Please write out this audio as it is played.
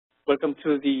Welcome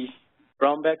to the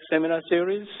Brownback Seminar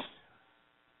Series,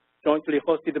 jointly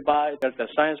hosted by Delta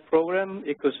Science Program,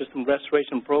 Ecosystem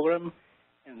Restoration Program,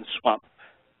 and SWAMP.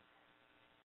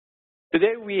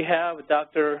 Today we have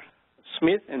Dr.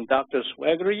 Smith and Dr.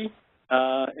 Swagerty.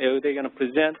 They're going to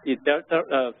present the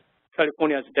Delta,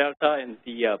 California's Delta and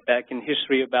the back in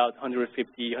history about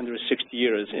 150, 160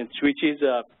 years, which is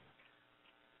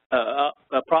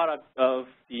a product of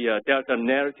the Delta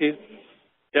Narratives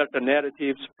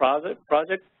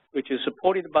project, which is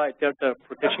supported by Delta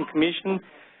Protection Commission,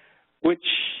 which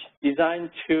designed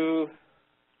to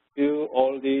do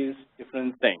all these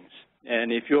different things.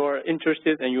 And if you're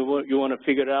interested and you want to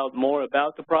figure out more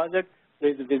about the project,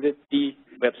 please visit the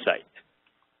website.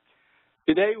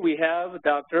 Today we have as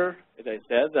I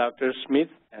said, Dr. Smith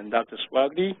and Dr.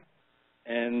 Swagerty,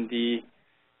 and it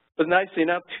was nice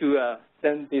enough to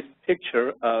send this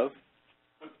picture of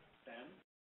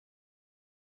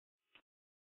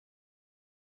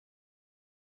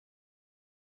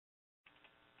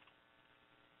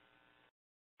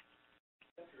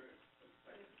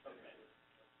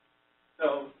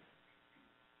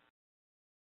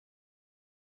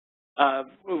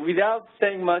without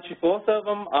saying much, both of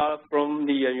them are from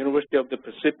the University of the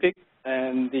Pacific,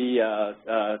 and they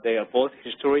are both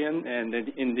historian and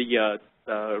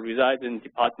reside in the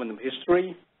Department of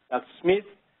History. Dr. Smith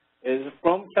is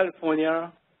from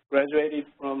California, graduated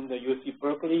from the UC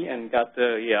Berkeley and got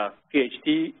a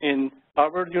PhD in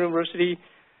Harvard University.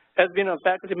 Has been a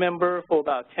faculty member for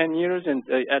about 10 years and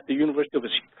at the University of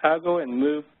Chicago, and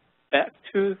moved back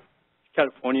to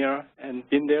California and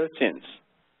been there since.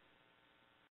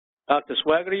 Dr.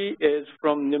 Swagerty is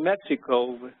from New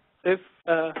Mexico, New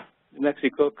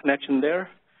Mexico connection there.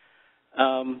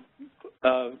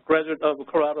 Graduate of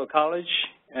Colorado College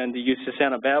and the UC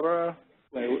Santa Barbara,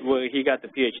 where he got the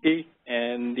PhD,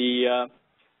 and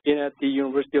been at the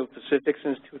University of the Pacific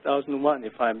since 2001,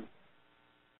 if I'm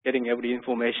getting every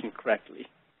information correctly.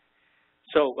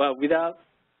 So without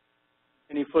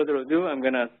any further ado, I'm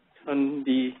going to turn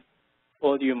the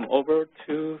podium over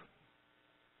to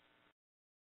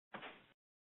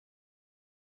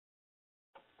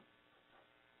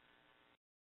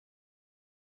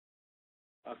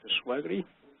Dr. Swagerty.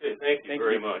 Okay, thank you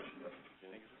very much.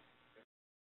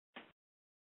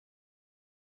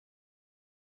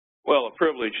 Well, a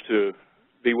privilege to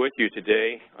be with you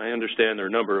today. I understand there are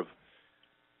a number of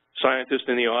scientists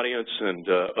in the audience and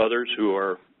others who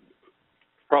are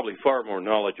probably far more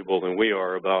knowledgeable than we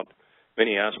are about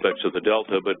many aspects of the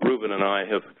Delta, but Reuben and I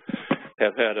have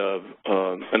had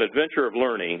an adventure of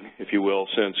learning, if you will,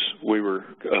 since we were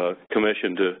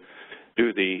commissioned to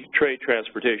do the trade,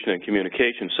 transportation, and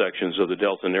communication sections of the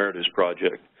Delta Narratives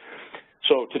Project.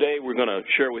 So today we're going to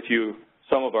share with you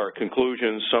some of our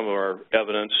conclusions, some of our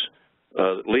evidence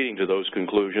leading to those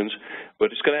conclusions, but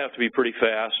it's going to have to be pretty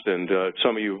fast, and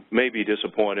some of you may be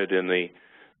disappointed in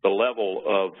the level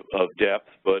of depth,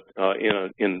 but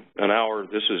in an hour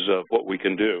this is what we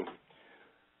can do.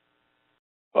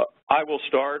 I will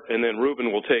start, and then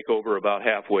Reuben will take over about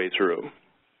halfway through.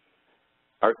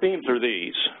 Our themes are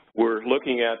these. We're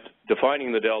looking at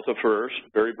defining the Delta first,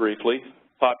 very briefly,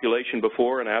 population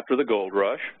before and after the gold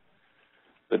rush.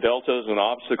 The Delta is an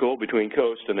obstacle between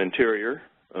coast and interior,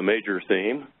 a major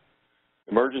theme.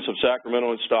 Emergence of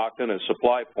Sacramento and Stockton as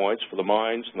supply points for the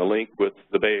mines and the link with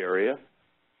the Bay Area.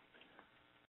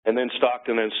 And then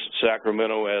Stockton and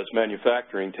Sacramento as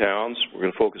manufacturing towns. We're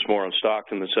going to focus more on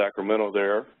Stockton than Sacramento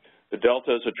there. The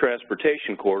Delta is a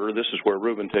transportation corridor. This is where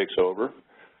Reuben takes over.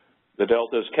 The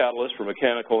Delta is catalyst for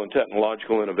mechanical and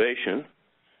technological innovation,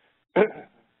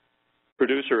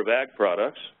 producer of ag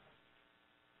products,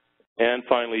 and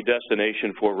finally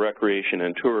destination for recreation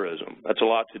and tourism. That's a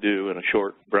lot to do in a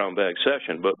short brown bag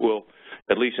session, but we'll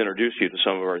at least introduce you to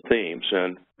some of our themes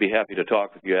and be happy to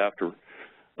talk with you after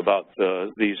about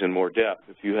these in more depth.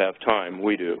 If you have time,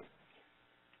 we do.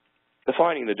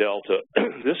 Defining the Delta.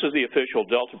 This is the official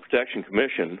Delta Protection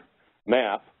Commission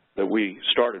map that we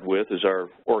started with as our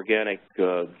organic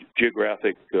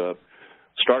geographic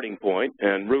starting point,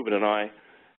 and Reuben and I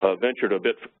ventured a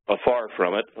bit afar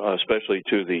from it, especially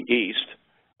to the east,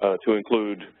 to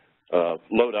include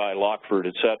Lodi, Lockford,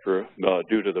 et cetera,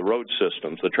 due to the road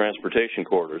systems, the transportation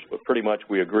corridors, but pretty much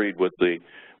we agreed with the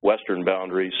western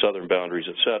boundaries, southern boundaries,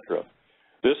 et cetera.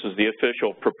 This is the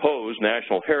official proposed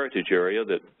National Heritage Area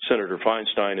that Senator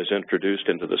Feinstein has introduced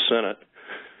into the Senate,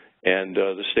 and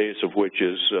the status of which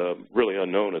is really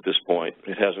unknown at this point.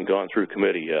 It hasn't gone through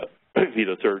committee yet. It'll be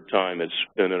the third time it's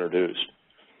been introduced.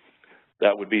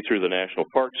 That would be through the National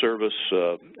Park Service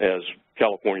as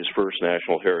California's first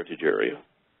National Heritage Area.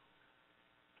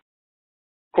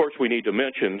 Of course, we need to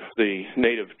mention the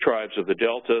native tribes of the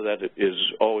Delta. That is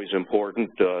always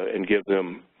important, and give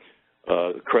them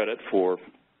credit for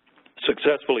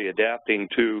successfully adapting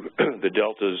to the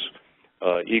Delta's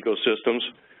ecosystems.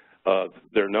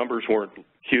 Their numbers weren't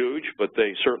huge, but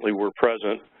they certainly were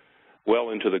present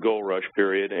well into the gold rush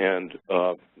period, and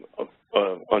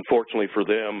unfortunately for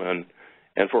them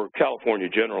and for California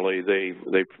generally,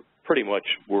 they pretty much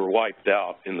were wiped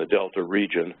out in the Delta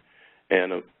region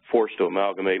and forced to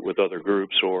amalgamate with other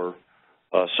groups or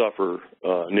suffer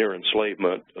near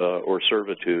enslavement or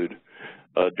servitude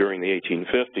during the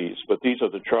 1850s. But these are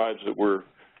the tribes that we're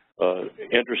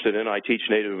interested in. I teach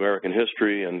Native American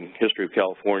history and history of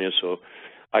California, so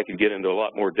I could get into a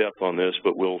lot more depth on this,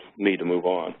 but we'll need to move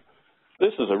on.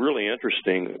 This is a really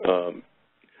interesting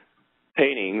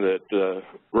painting that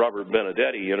Robert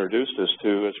Benedetti introduced us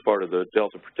to as part of the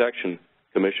Delta Protection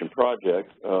Commission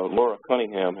project. Laura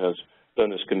Cunningham has done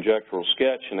this conjectural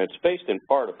sketch, and it's based in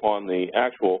part upon the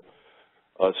actual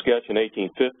sketch in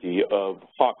 1850 of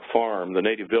Hawk Farm, the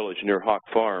native village near Hawk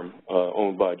Farm,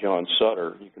 owned by John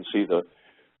Sutter. You can see the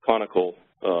conical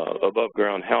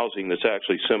above-ground housing that's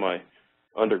actually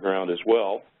semi-underground as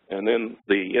well. And then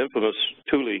the infamous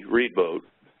Thule reed boat,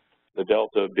 the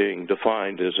Delta being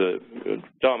defined as a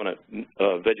dominant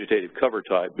vegetative cover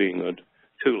type being the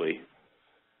Thule.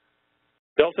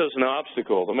 Delta is an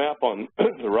obstacle. The map on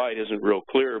the right isn't real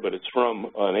clear, but it's from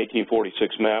an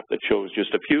 1846 map that shows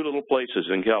just a few little places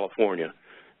in California.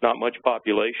 Not much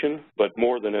population, but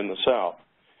more than in the south.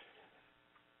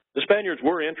 The Spaniards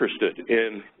were interested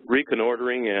in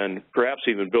reconnoitering and perhaps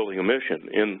even building a mission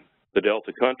in the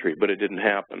Delta country, but it didn't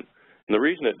happen. And the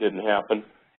reason it didn't happen,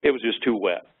 it was just too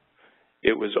wet.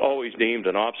 It was always deemed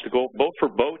an obstacle, both for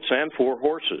boats and for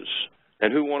horses.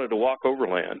 And who wanted to walk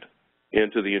overland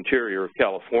into the interior of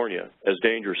California, as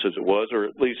dangerous as it was, or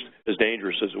at least as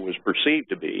dangerous as it was perceived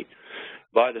to be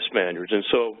by the Spaniards? And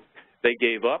so they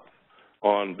gave up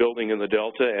on building in the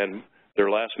Delta, and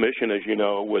their last mission, as you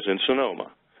know, was in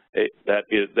Sonoma.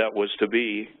 That was to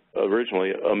be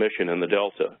originally a mission in the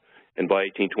Delta. And by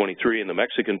 1823, in the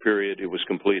Mexican period, it was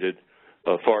completed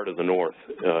far to the north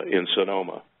in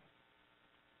Sonoma.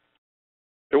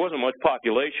 There wasn't much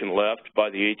population left by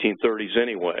the 1830s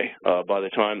anyway. By the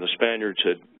time the Spaniards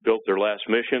had built their last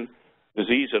mission,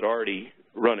 disease had already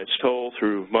run its toll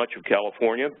through much of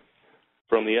California.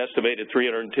 From the estimated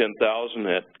 310,000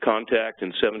 at contact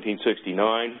in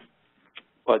 1769,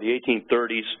 by the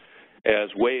 1830s, as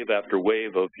wave after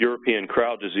wave of European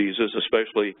crowd diseases,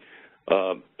 especially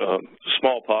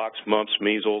smallpox, mumps,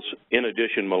 measles, in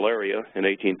addition malaria in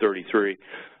 1833,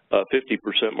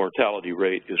 50% mortality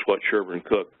rate is what Sherburne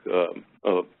Cook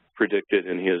predicted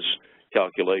in his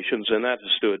calculations, and that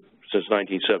has stood since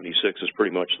 1976 as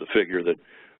pretty much the figure that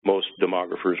most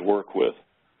demographers work with.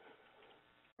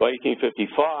 By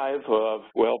 1855,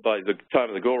 well, by the time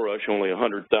of the gold rush, only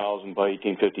 100,000. By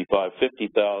 1855,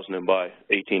 50,000, and by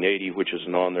 1880, which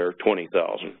isn't on there,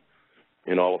 20,000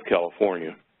 in all of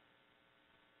California.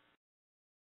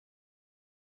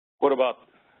 What about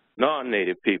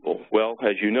non-native people? Well,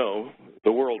 as you know,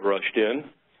 the world rushed in.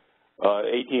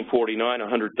 1849,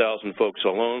 100,000 folks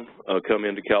alone come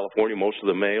into California, most of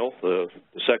them male. The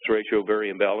sex ratio very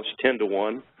imbalanced,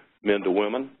 10-to-1, men to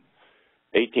women.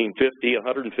 1850,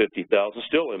 150,000,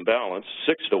 still imbalanced,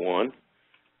 6-to-1,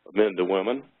 men to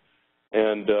women.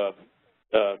 And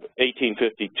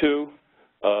 1852,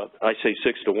 I say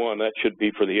 6-to-1, that should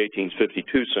be for the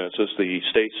 1852 census, the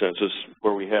state census,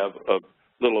 where we have a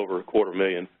little over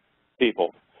 250,000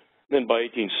 people. Then by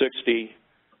 1860,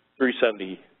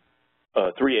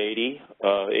 380,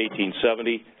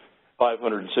 1870,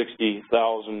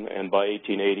 560,000, and by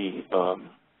 1880,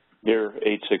 near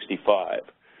 865.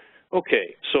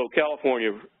 Okay, so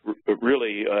California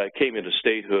really came into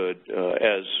statehood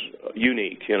as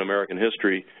unique in American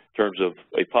history in terms of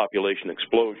a population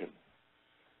explosion.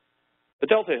 The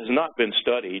Delta has not been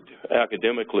studied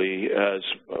academically as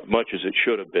much as it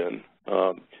should have been,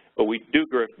 but we do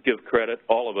give credit,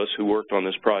 all of us who worked on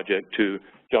this project, to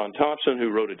John Thompson, who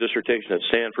wrote a dissertation at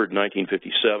Stanford in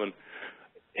 1957.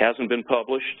 It hasn't been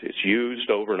published. It's used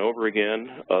over and over again.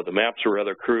 The maps are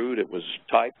rather crude. It was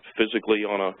typed physically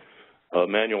on a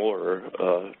manual or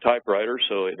a typewriter,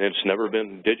 so it's never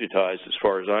been digitized as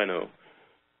far as I know.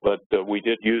 But we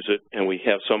did use it, and we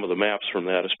have some of the maps from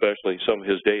that, especially some of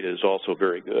his data is also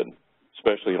very good,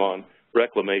 especially on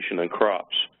reclamation and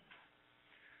crops.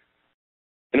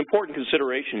 An important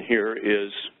consideration here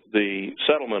is the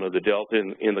settlement of the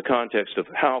Delta in the context of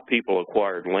how people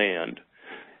acquired land.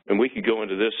 And we could go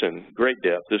into this in great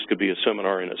depth. This could be a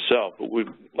seminar in itself, but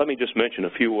let me just mention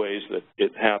a few ways that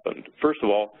it happened. First of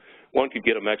all, one could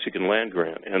get a Mexican land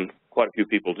grant, and quite a few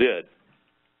people did.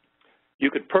 You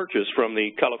could purchase from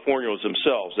the Californios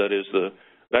themselves, that is the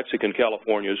Mexican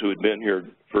Californios who had been here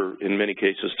for, in many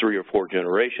cases, 3 or 4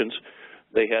 generations.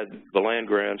 They had the land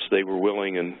grants. They were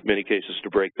willing, in many cases, to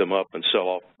break them up and sell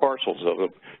off parcels of them.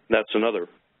 And that's another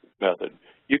method.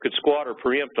 You could squat or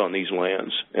preempt on these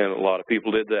lands, and a lot of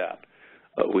people did that.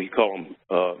 We call them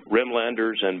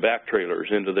rimlanders and back trailers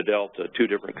into the Delta, 2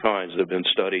 different kinds that have been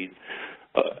studied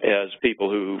as people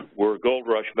who were gold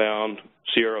rush bound,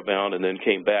 Sierra bound, and then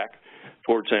came back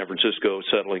toward San Francisco,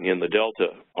 settling in the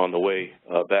Delta on the way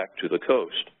back to the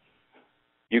coast.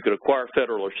 You could acquire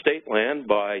federal or state land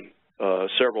by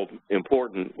several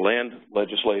important land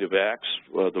legislative acts,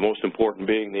 the most important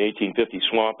being the 1850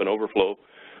 Swamp and Overflow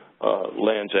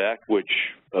Lands Act, which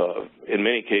in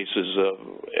many cases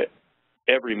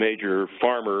every major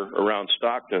farmer around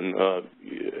Stockton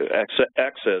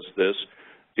accessed this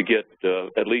to get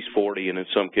at least 40 and in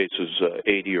some cases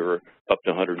 80 or up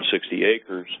to 160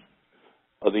 acres.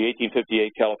 The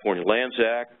 1858 California Lands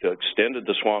Act extended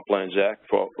the Swamplands Act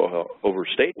for, over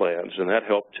state lands, and that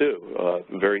helped too.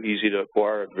 Very easy to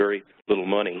acquire at very little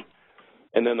money.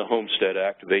 And then the Homestead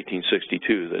Act of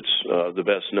 1862, that's the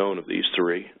best known of these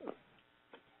 3.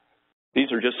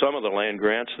 These are just some of the land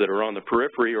grants that are on the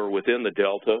periphery or within the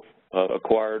Delta,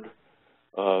 acquired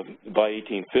by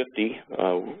 1850.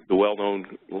 The well-known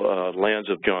lands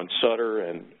of John Sutter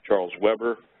and Charles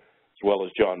Weber, as well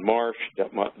as John Marsh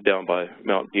down by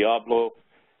Mount Diablo,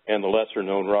 and the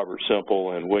lesser-known Robert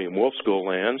Semple and William Wolfschool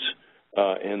lands,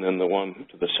 and then the one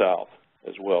to the south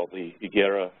as well, the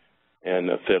Higuera and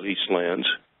Feliz lands.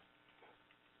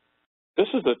 This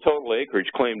is the total acreage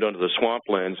claimed under the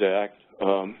Swamplands Act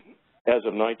as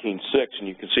of 1906, and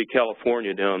you can see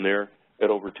California down there at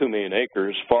over 2 million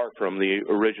acres, far from the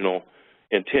original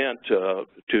intent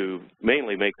to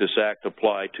mainly make this act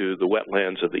apply to the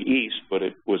wetlands of the east, but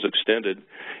it was extended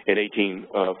in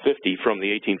 1850 from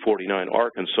the 1849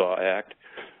 Arkansas Act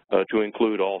to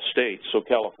include all states. So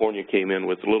California came in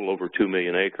with a little over 2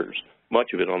 million acres,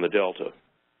 much of it on the Delta.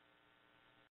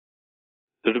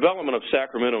 The development of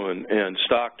Sacramento and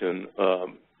Stockton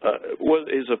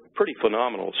is a pretty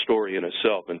phenomenal story in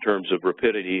itself in terms of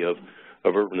rapidity of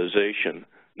urbanization.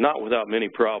 Not without many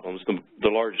problems, the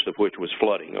largest of which was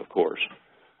flooding, of course.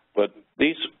 But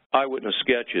these eyewitness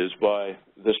sketches by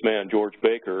this man, George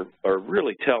Baker, are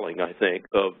really telling, I think,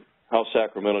 of how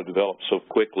Sacramento developed so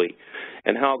quickly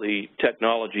and how the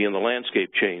technology and the landscape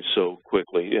changed so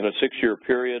quickly. In a 6-year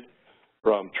period,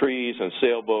 from trees and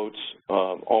sailboats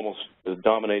almost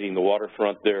dominating the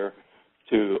waterfront there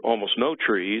to almost no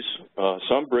trees,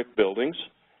 some brick buildings,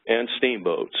 and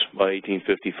steamboats by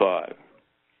 1855.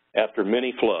 After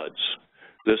many floods,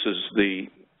 this is the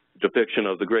depiction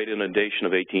of the Great Inundation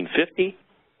of 1850,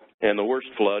 and the worst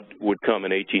flood would come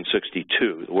in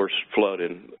 1862, the worst flood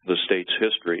in the state's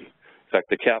history. In fact,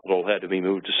 the capital had to be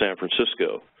moved to San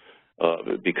Francisco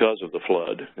because of the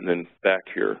flood, and then back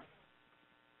here.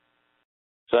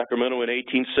 Sacramento in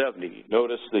 1870.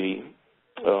 Notice the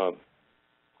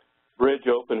bridge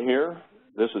open here.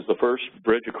 This is the first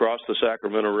bridge across the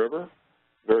Sacramento River.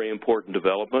 Very important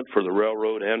development for the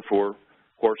railroad and for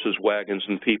horses, wagons,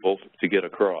 and people to get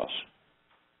across.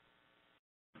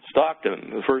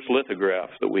 Stockton, the first lithograph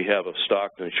that we have of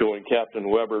Stockton, showing Captain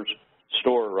Weber's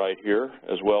store right here,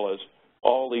 as well as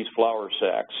all these flour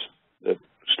sacks that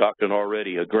Stockton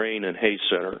already a grain and hay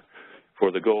center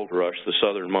for the gold rush, the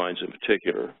southern mines in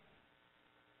particular.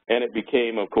 And it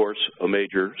became, of course, a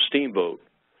major steamboat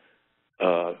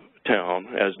town,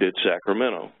 as did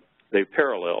Sacramento. They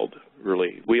paralleled,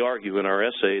 really. We argue in our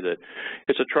essay that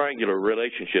it's a triangular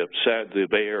relationship. The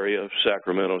Bay Area,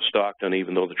 Sacramento, Stockton,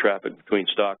 even though the traffic between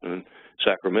Stockton and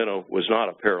Sacramento was not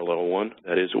a parallel one,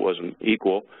 that is, it wasn't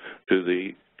equal to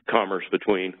the commerce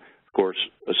between, of course,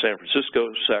 San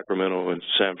Francisco, Sacramento, and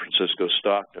San Francisco,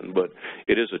 Stockton, but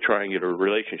it is a triangular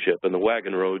relationship, and the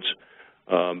wagon roads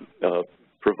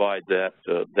provide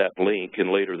that link,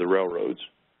 and later the railroads.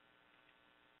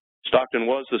 Stockton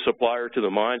was the supplier to the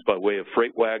mines by way of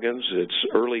freight wagons. Its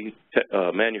early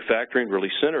manufacturing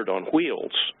really centered on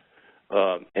wheels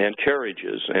and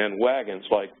carriages and wagons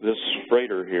like this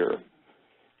freighter here.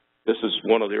 This is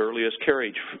one of the earliest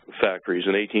carriage factories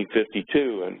in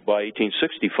 1852, and by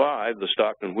 1865, the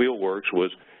Stockton Wheel Works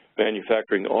was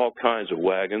manufacturing all kinds of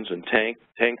wagons and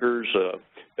tankers,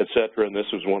 et cetera, and this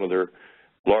was one of their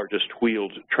largest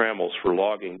wheeled trammels for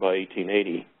logging by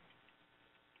 1880.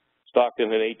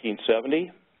 Stockton in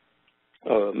 1870,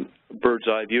 bird's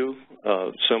eye view,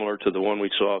 similar to the one we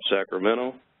saw of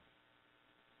Sacramento.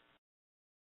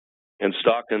 And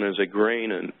Stockton is a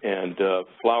grain and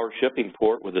flour shipping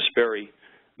port with a Sperry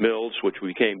Mills, which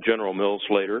became General Mills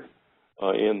later,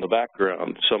 in the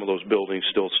background. Some of those buildings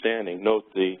still standing. Note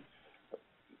the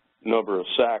number of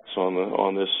sacks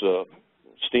on this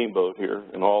steamboat here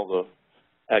and all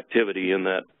the activity in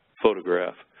that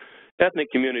photograph.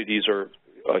 Ethnic communities are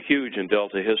huge in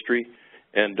Delta history,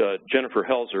 and Jennifer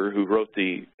Helzer, who wrote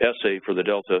the essay for the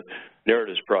Delta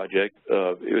Narratives Project,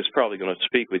 is probably going to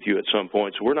speak with you at some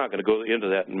point, so we're not going to go into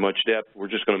that in much depth. We're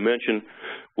just going to mention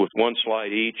with one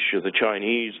slide each the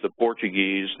Chinese, the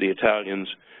Portuguese, the Italians,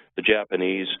 the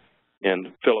Japanese,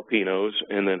 and Filipinos,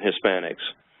 and then Hispanics.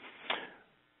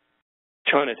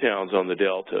 Chinatowns on the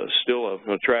Delta, still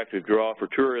an attractive draw for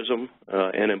tourism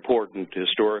and important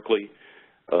historically.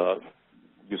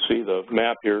 You see the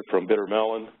map here from Bitter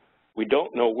Melon. We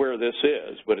don't know where this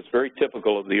is, but it's very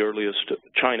typical of the earliest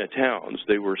Chinatowns.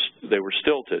 They were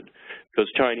stilted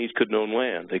because Chinese couldn't own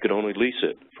land. They could only lease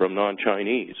it from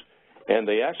non-Chinese. And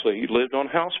they actually lived on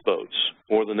houseboats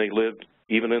more than they lived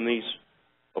even in these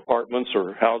apartments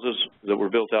or houses that were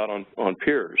built out on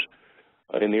piers.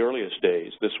 In the earliest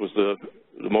days, this was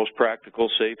the most practical,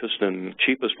 safest, and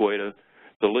cheapest way to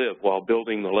live while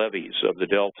building the levees of the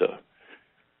Delta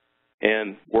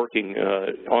and working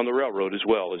on the railroad as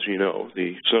well. As you know,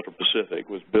 the Central Pacific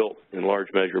was built in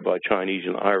large measure by Chinese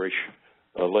and Irish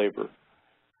labor.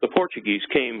 The Portuguese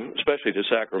came especially to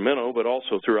Sacramento, but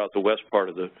also throughout the west part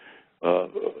of the,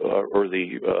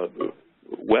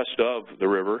 west of the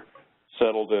river,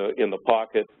 settled in the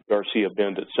Pocket, Garcia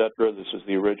Bend, etc. This is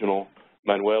the original.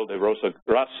 Manuel de Rosa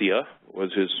Gracia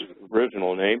was his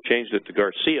original name, changed it to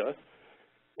Garcia,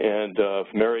 and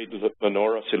married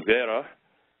Lenora Silveira,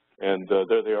 and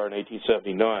there they are in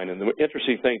 1879. And the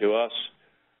interesting thing to us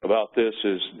about this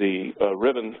is the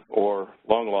ribbon or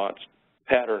long lot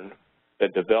pattern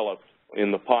that developed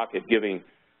in the Pocket, giving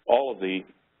all of the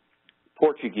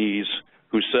Portuguese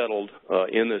who settled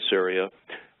in this area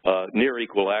near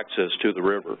equal access to the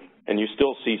river. And you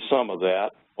still see some of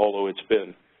that, although it's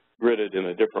been gridded in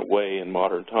a different way in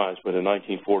modern times. But in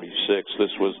 1946,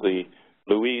 this was the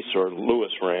Luis or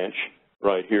Lewis Ranch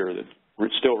right here that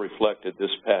still reflected this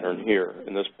pattern here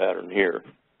and this pattern here.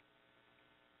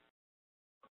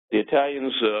 The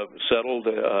Italians settled,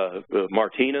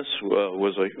 Martinez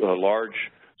was a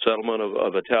large settlement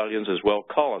of Italians as well,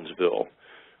 Collinsville.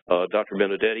 Dr.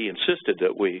 Benedetti insisted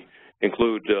that we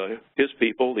include his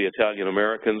people, the Italian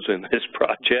Americans, in this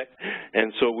project,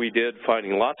 and so we did,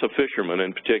 finding lots of fishermen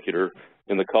in particular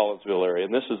in the Collinsville area.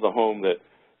 And this is the home that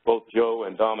both Joe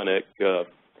and Dominic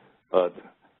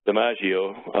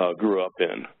DiMaggio grew up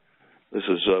in. This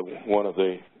is one of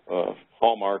the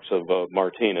hallmarks of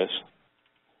Martinez.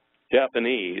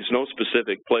 Japanese, no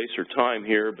specific place or time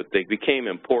here, but they became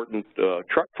important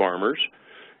truck farmers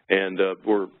and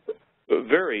were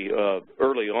very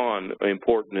early on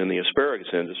important in the asparagus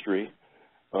industry,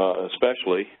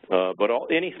 especially, but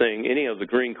any of the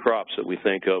green crops that we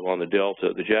think of on the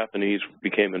Delta, the Japanese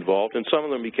became involved, and some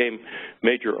of them became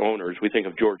major owners. We think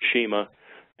of George Shima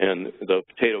and the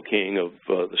Potato King of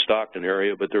the Stockton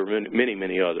area, but there were many,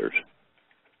 many others.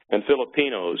 And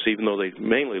Filipinos, even though they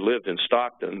mainly lived in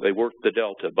Stockton, they worked the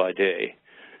Delta by day,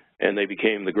 and they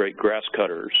became the great grass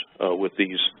cutters with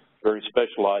these very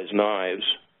specialized knives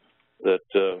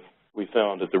that we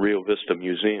found at the Rio Vista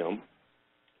Museum.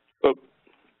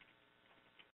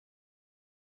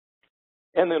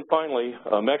 And then finally,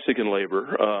 Mexican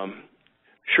labor.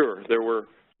 Sure, there were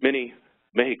many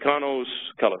Mexicanos,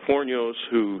 Californios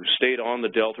who stayed on the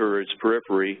Delta or its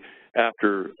periphery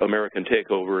after American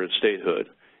takeover and statehood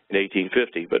in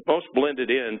 1850, but most blended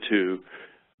into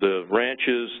the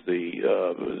ranches, the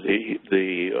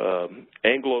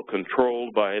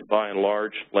Anglo-controlled by and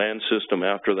large land system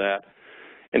after that.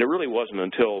 And it really wasn't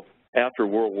until after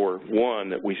World War I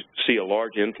that we see a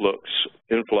large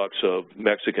influx of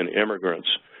Mexican immigrants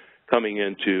coming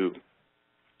in to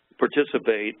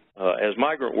participate as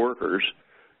migrant workers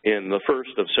in the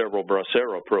first of several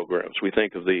bracero programs. We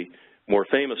think of the more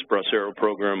famous bracero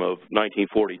program of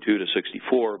 1942 to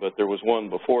 64, but there was one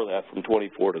before that from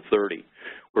 24 to 30,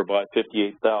 whereby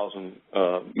 58,000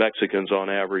 Mexicans on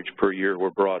average per year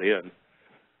were brought in.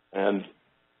 And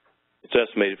it's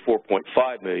estimated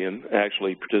 4.5 million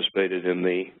actually participated in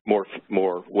the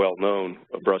more well-known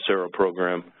bracero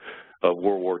program of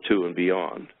World War II and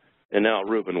beyond. And now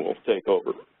Reuben will take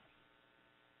over.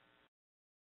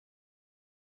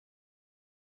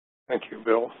 Thank you,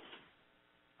 Bill.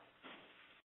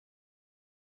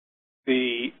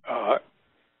 The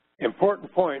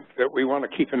important point that we want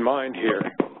to keep in mind here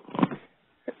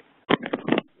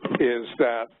is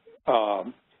that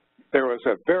there was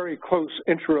a very close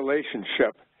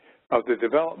interrelationship of the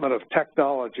development of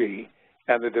technology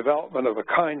and the development of the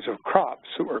kinds of crops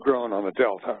that were grown on the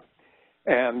Delta.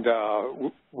 And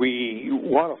we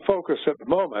want to focus at the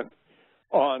moment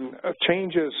on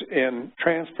changes in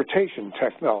transportation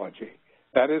technology.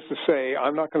 That is to say,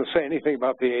 I'm not going to say anything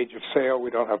about the age of sail,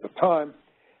 we don't have the time,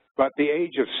 but the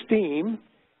age of steam,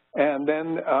 and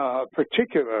then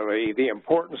particularly the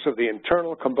importance of the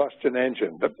internal combustion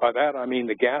engine. But by that I mean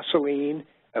the gasoline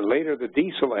and later the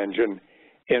diesel engine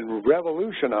in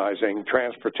revolutionizing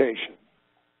transportation.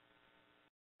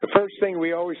 The first thing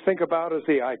we always think about is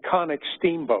the iconic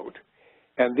steamboat.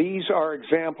 And these are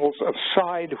examples of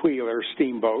side-wheeler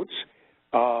steamboats,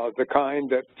 the kind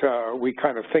that we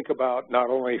kind of think about not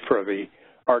only for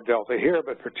our Delta here,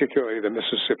 but particularly the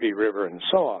Mississippi River and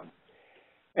so on.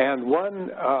 And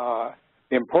one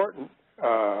important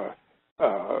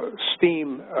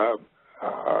steam,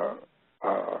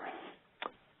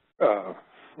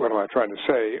 what am I trying to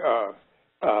say?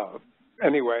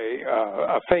 Anyway,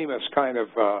 a famous kind of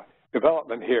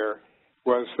development here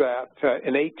was that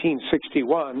in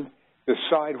 1861, the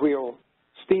side-wheel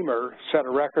steamer set a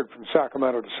record from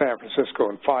Sacramento to San Francisco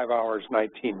in 5 hours,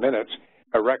 19 minutes,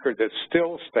 a record that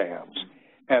still stands.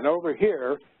 And over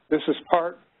here, this is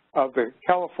part of the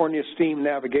California Steam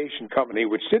Navigation Company,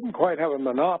 which didn't quite have a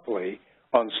monopoly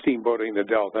on steamboating the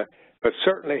Delta, but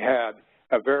certainly had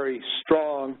a very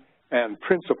strong and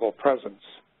principled presence.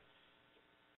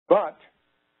 But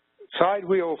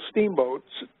side-wheel steamboats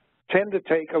tend to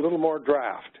take a little more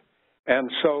draft.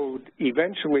 And so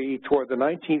eventually toward the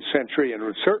 19th century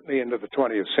and certainly into the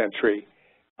 20th century,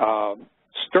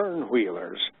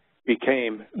 stern-wheelers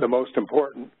became the most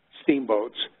important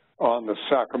steamboats on the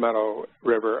Sacramento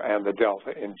River and the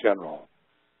Delta in general.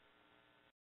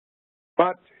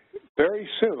 But very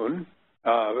soon,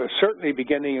 certainly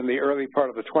beginning in the early part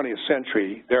of the 20th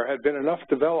century, there had been enough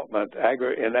development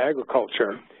in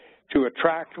agriculture to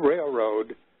attract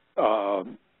railroad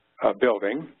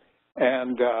building,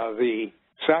 and the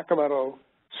Sacramento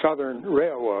Southern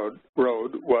Railroad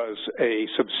was a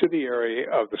subsidiary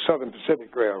of the Southern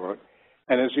Pacific Railroad.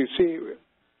 And as you see,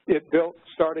 it built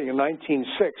starting in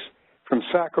 1906 from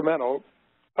Sacramento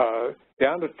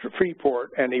down to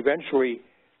Freeport and eventually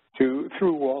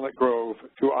through Walnut Grove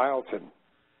to Ileton.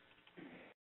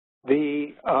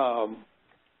 The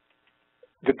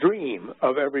dream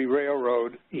of every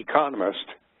railroad economist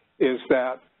is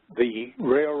that the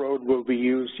railroad will be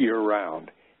used year-round.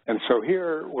 And so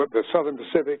here, with the Southern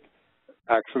Pacific,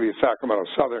 actually the Sacramento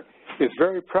Southern, is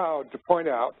very proud to point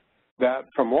out that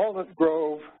from Walnut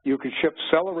Grove, you can ship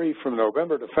celery from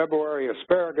November to February,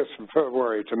 asparagus from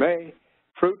February to May,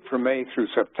 fruit from May through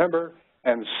September,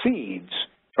 and seeds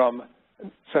from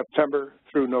September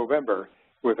through November,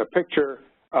 with a picture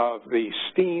of the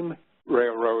steam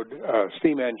railroad,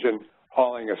 steam engine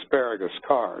hauling asparagus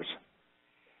cars.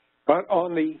 But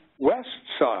on the west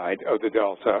side of the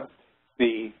Delta,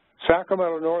 the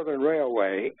Sacramento Northern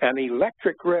Railway, an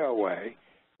electric railway,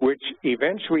 which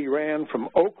eventually ran from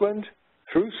Oakland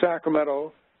through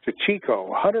Sacramento to Chico,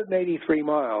 183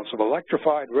 miles of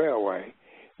electrified railway,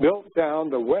 built down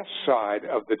the west side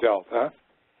of the Delta.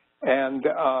 And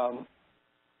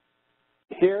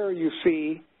here you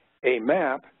see a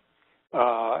map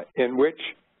in which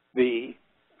the,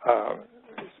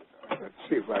 let's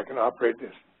see if I can operate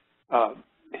this.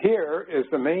 Here is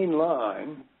the main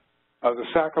line of the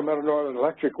Sacramento Northern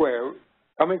Electric Way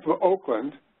coming from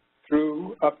Oakland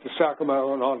through up to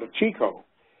Sacramento and on to Chico.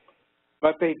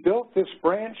 But they built this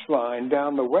branch line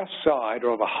down the west side,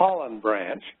 or the Holland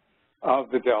branch of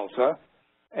the Delta,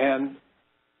 and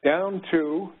down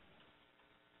to,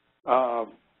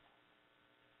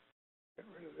 get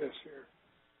rid of this here,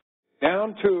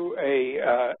 down to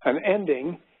an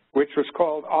ending which was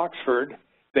called Oxford.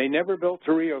 They never built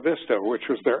to Rio Vista, which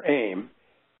was their aim,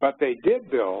 but they did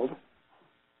build,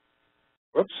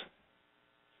 whoops,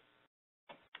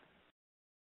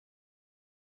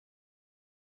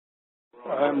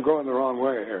 I'm going the wrong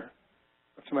way here.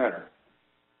 What's the matter?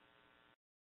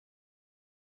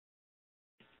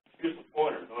 Use the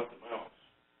pointer, not the mouse.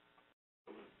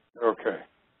 Okay.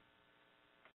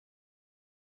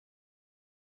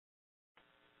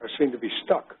 I seem to be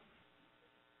stuck.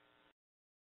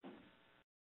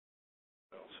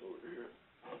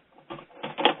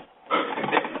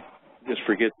 Just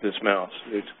forget this mouse.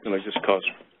 It's going to just cause,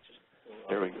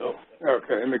 there we go.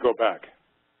 Okay, let me go back.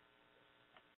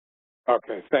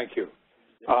 Okay, thank you.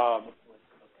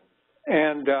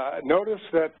 And notice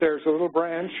that there's a little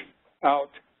branch out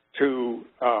to,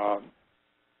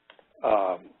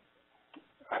 I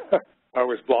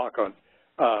was block on,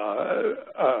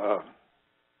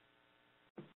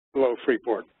 below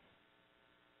Freeport.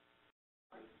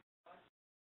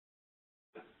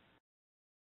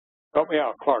 Help me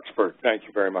out, Clarksburg. Thank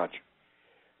you very much.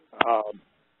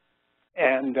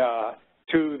 And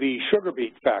to the sugar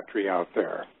beet factory out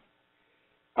there.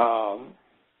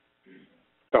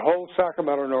 The whole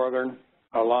Sacramento Northern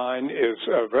line is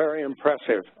a very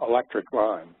impressive electric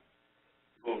line.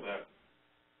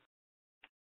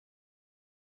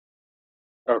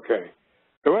 Okay.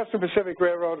 The Western Pacific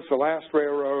Railroad is the last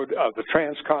railroad of the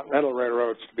transcontinental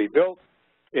railroads to be built.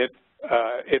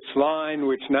 Its line,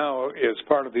 which now is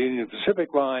part of the Union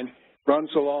Pacific line, runs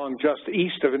along just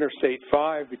east of Interstate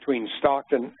 5 between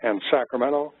Stockton and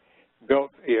Sacramento,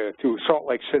 built to Salt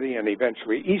Lake City and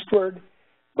eventually eastward,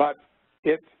 but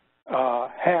it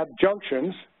had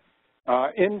junctions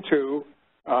into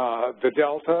the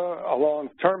Delta along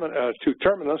to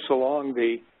terminus along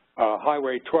the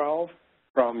Highway 12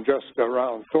 from just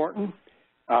around Thornton.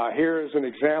 Here is an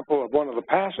example of one of the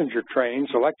passenger trains,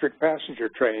 electric passenger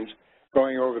trains,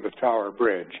 going over the Tower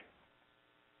Bridge.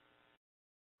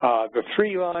 The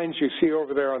three lines you see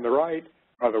over there on the right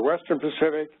are the Western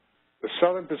Pacific, the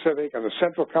Southern Pacific, and the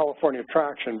Central California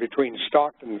traction between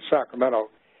Stockton and Sacramento.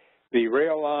 The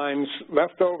rail lines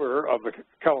left over of the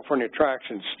California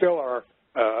traction still are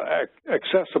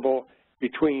accessible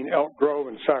between Elk Grove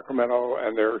and Sacramento,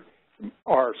 and there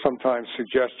are sometimes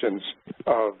suggestions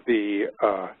of the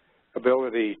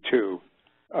ability to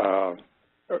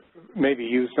maybe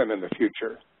use them in the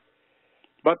future.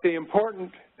 But the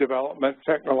important development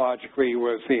technologically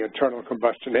was the internal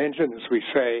combustion engine, as we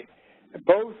say.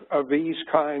 Both of these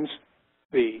kinds,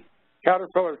 the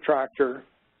Caterpillar tractor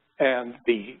and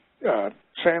the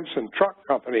Samson Truck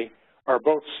Company, are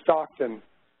both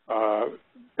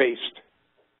Stockton-based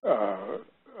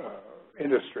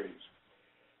industries.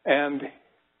 And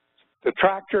the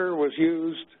tractor was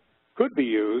used, could be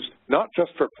used, not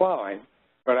just for plowing,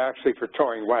 but actually for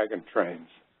towing wagon trains.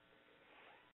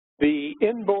 The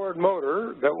inboard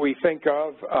motor that we think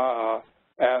of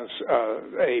as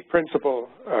a principal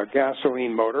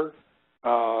gasoline motor,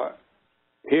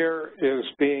 here is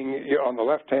being, on the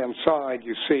left-hand side,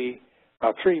 you see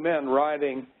three men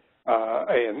riding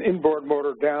an inboard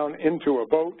motor down into a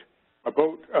boat of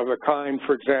the kind,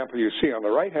 for example, you see on the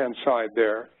right-hand side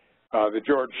there, the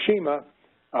George Shima,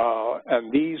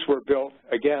 and these were built,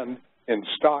 again, in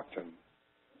Stockton.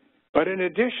 But in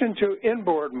addition to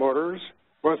inboard motors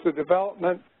was the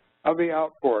development of the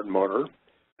outboard motor,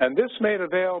 and this made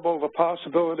available the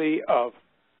possibility of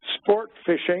sport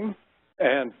fishing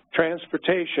and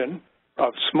transportation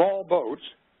of small boats.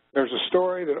 There's a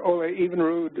story that Ole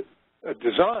Evenrud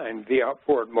designed the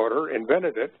outboard motor,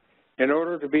 invented it, in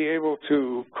order to be able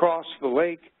to cross the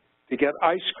lake to get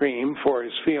ice cream for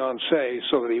his fiancée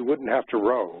so that he wouldn't have to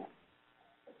row.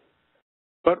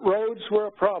 But roads were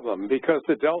a problem because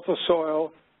the Delta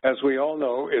soil, as we all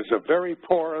know, is a very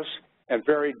porous and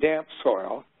very damp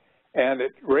soil, and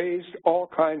it raised all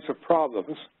kinds of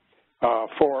problems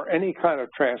for any kind of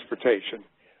transportation.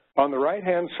 On the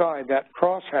right-hand side, that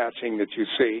cross-hatching that you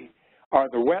see are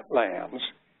the wetlands,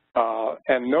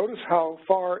 and notice how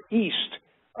far east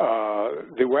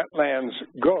the wetlands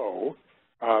go,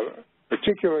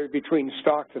 particularly between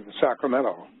Stockton and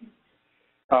Sacramento.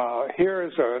 Here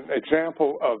is an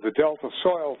example of the Delta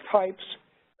soil types.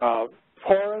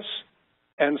 Porous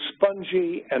and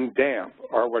spongy and damp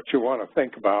are what you want to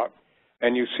think about,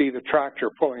 and you see the tractor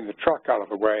pulling the truck out of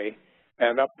the way,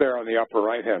 and up there on the upper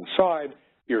right-hand side,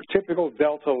 your typical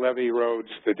Delta levee roads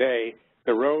today,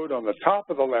 the road on the top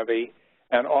of the levee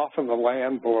and often the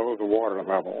land below the water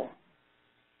level.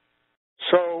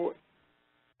 So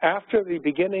after the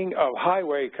beginning of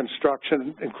highway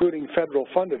construction, including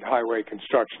federal-funded highway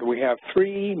construction, we have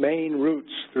three main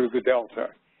routes through the Delta.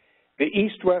 The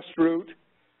east-west route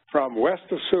from west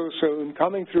of Suisun,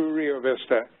 coming through Rio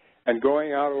Vista, and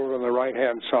going out over on the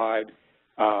right-hand side,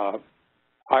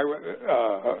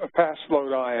 past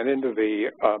Lodi and into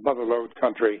the Mother Lode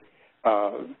country,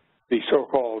 the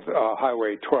so-called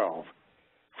Highway 12.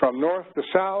 From north to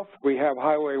south, we have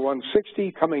Highway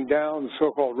 160 coming down the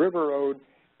so-called River Road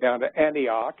down to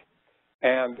Antioch,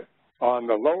 and on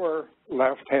the lower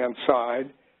left-hand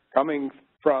side, coming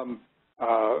from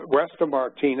west of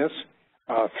Martinez,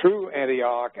 through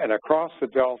Antioch and across the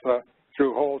Delta,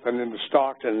 through Holt and into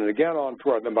Stockton, and again on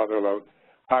toward the Mother Lode,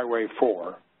 Highway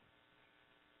 4.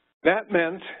 That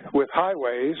meant, with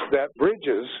highways, that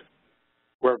bridges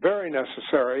were very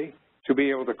necessary to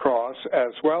be able to cross,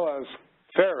 as well as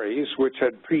ferries, which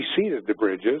had preceded the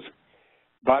bridges,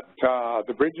 but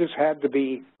the bridges had to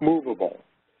be movable.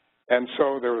 And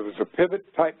so there was a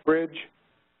pivot-type bridge,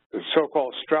 the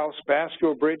so-called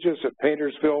Strauss-Bascule bridges at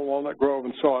Paintersville, Walnut Grove,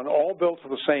 and so on, all built to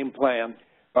the same plan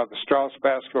by the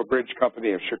Strauss-Bascule Bridge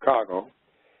Company of Chicago.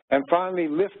 And finally,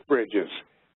 lift bridges,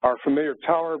 our familiar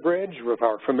Tower Bridge with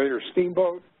our familiar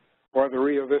steamboat, or the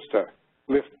Rio Vista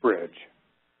lift bridge.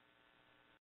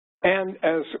 And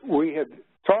as we had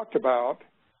talked about,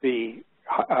 the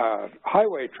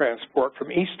highway transport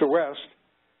from east to west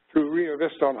through Rio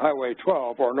Vista on Highway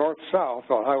 12, or north-south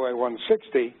on Highway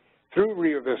 160, through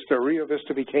Rio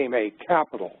Vista became a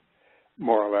capital,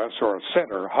 more or less, or a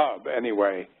center, hub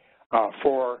anyway,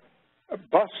 for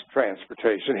bus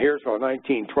transportation. Here's a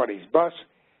 1920s bus,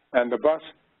 and the bus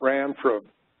ran from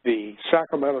the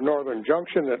Sacramento Northern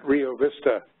Junction at Rio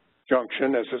Vista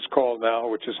Junction, as it's called now,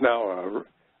 which is now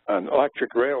an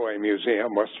electric railway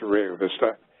museum west of Rio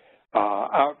Vista,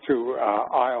 out to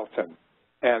Ileton,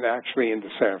 and actually into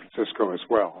San Francisco as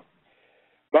well.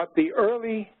 But the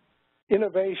early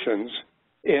innovations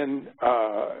in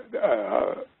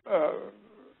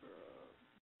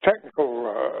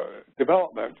technical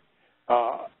development,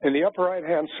 in the upper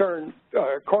right-hand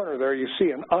corner there, you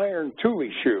see an iron tule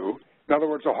shoe, in other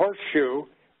words, a horseshoe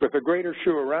with a greater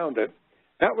shoe around it.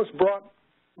 That was brought,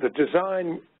 the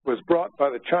design was brought by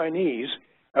the Chinese,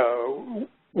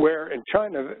 where in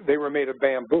China they were made of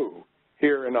bamboo,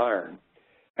 here in iron.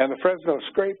 And the Fresno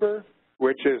scraper,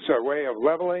 which is a way of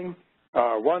leveling,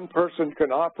 one person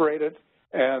can operate it,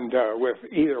 and with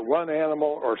either one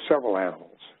animal or several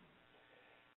animals.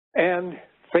 And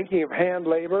thinking of hand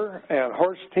labor and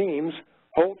horse teams,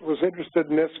 Holt was interested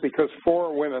in this because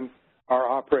 4 women are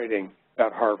operating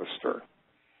that harvester.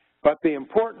 But the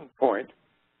important point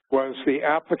was the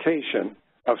application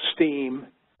of steam,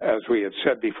 as we had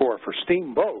said before, for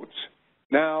steamboats,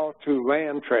 now to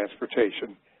land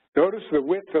transportation. Notice the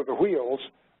width of the wheels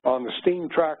on the steam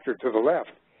tractor to the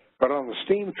left, but on the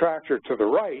steam tractor to the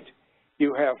right,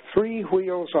 you have 3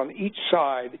 wheels on each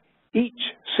side, each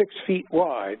 6 feet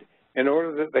wide, in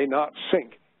order that they not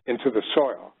sink into the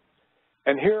soil.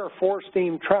 And here are 4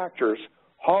 steam tractors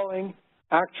hauling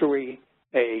actually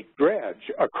a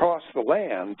dredge across the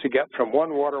land to get from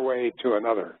one waterway to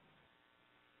another.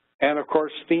 And of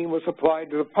course, steam was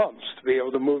applied to the pumps to be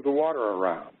able to move the water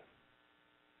around.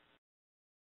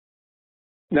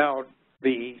 Now,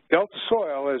 the Delta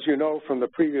soil, as you know from the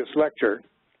previous lecture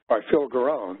by Phil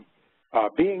Garone,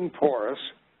 being porous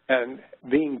and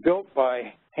being built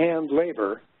by hand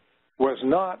labor, was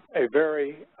not a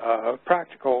very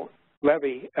practical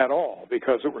levee at all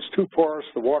because it was too porous,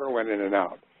 the water went in and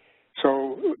out.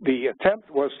 So the attempt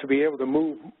was to be able to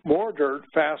move more dirt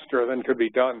faster than could be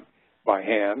done by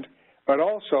hand, but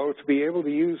also to be able to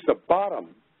use the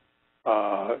bottom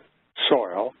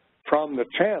soil from the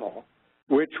channel,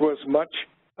 which was much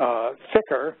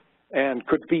thicker and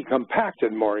could be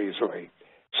compacted more easily.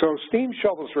 So steam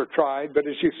shovels were tried, but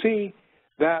as you see,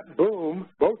 that boom,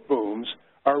 both booms,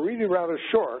 are really rather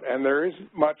short, and there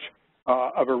isn't much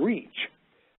of a reach.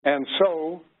 And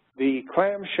so the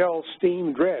clamshell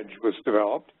steam dredge was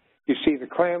developed. You see the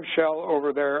clamshell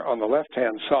over there on the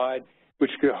left-hand side,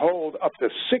 which could hold up to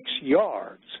 6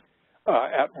 yards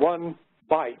at one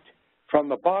bite from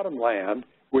the bottom land,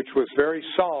 which was very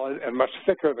solid and much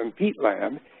thicker than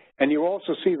peatland. And you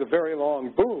also see the very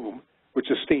long boom, which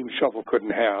a steam shovel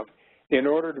couldn't have, in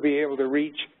order to be able to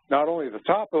reach not only the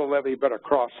top of the levee, but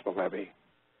across the levee.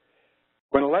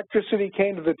 When electricity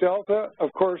came to the Delta,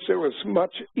 of course, it was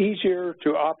much easier to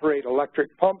operate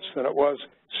electric pumps than it was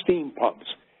steam pumps.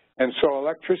 And so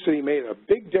electricity made a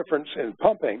big difference in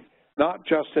pumping, not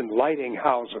just in lighting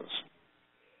houses.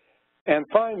 And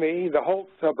finally, the Holt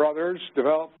brothers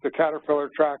developed the Caterpillar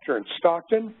tractor in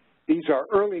Stockton. These are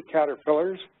early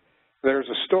Caterpillars. There's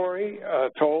a story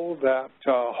told that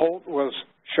Holt was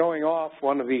showing off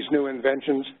one of these new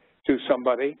inventions to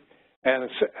somebody and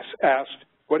asked,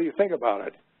 "What do you think about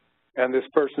it?" And this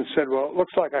person said, "Well, it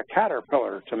looks like a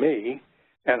caterpillar to me."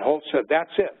 And Holt said,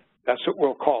 "That's it. That's what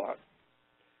we'll call it."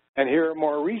 And here are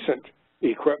more recent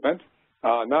equipment.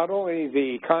 Not only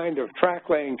the kind of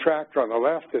track-laying tractor on the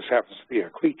left, this happens to be a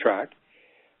Cletrac,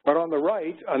 but on the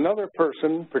right, another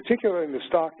person, particularly in the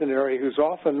Stockton area, who's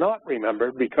often not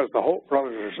remembered because the Holt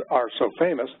brothers are so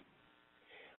famous,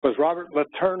 was Robert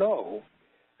Letourneau.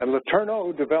 And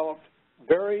Letourneau developed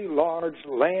very large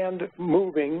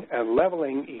land-moving and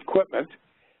leveling equipment,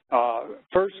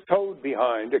 first towed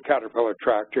behind a Caterpillar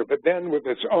tractor, but then with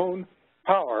its own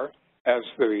power, as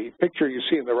the picture you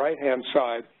see on the right-hand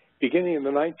side, beginning in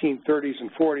the 1930s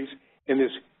and 40s, in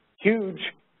this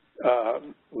huge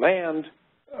land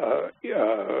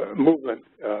movement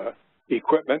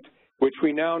equipment, which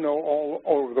we now know all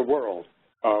over the world.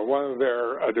 One of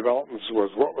their developments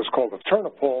was what was called a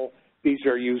turnipole. These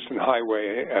are used in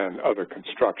highway and other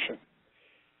construction.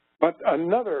 But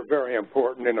another very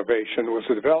important innovation was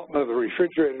the development of the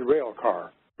refrigerated rail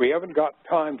car, We haven't got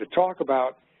time to talk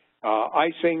about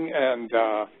icing and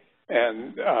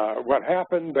what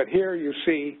happened, but here you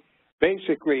see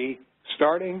basically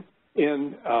starting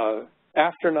in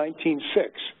after 1906,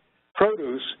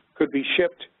 produce could be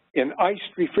shipped in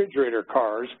iced refrigerator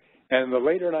cars, and in the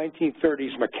later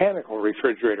 1930s, mechanical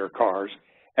refrigerator cars,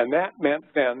 and that meant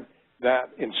then that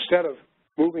instead of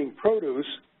moving produce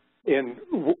in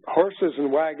horses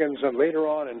and wagons and later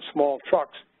on in small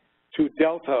trucks to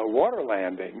Delta water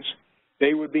landings,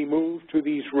 they would be moved to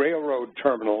these railroad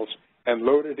terminals and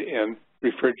loaded in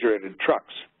refrigerated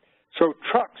trucks. So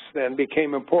trucks then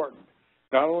became important,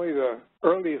 not only the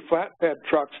early flatbed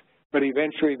trucks, but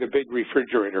eventually the big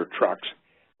refrigerator trucks.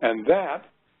 And that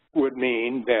would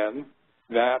mean then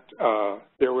that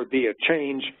there would be a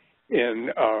change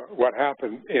in what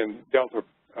happened in Delta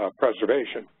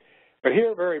preservation. But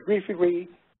here, very briefly,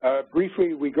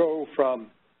 we go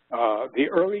from the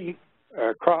early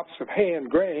crops of hay and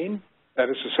grain, that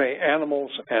is to say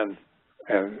animals and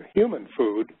human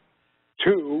food,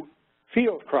 to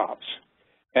field crops.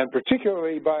 And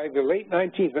particularly by the late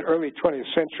 19th and early 20th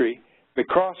century, the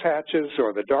crosshatches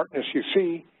or the darkness you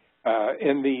see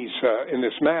in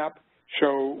this map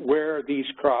show where these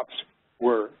crops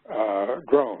were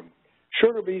grown.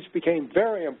 Sugar beets became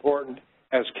very important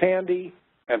as candy,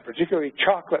 and particularly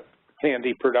chocolate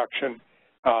candy production,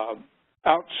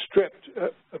 outstripped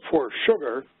for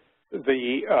sugar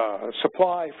the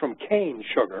supply from cane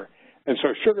sugar. And so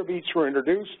sugar beets were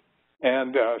introduced,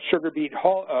 and sugar beet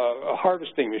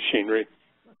harvesting machinery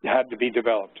had to be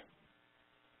developed.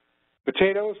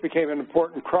 Potatoes became an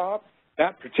important crop.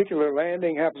 That particular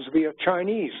landing happens to be a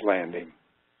Chinese landing.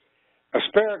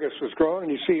 Asparagus was grown,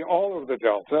 and you see all over the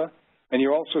Delta, and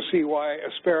you also see why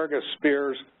asparagus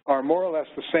spears are more or less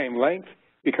the same length,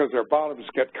 because their bottoms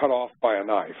get cut off by a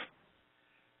knife.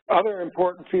 Other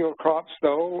important field crops,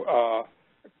 though,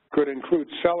 could include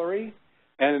celery,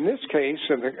 and in this case,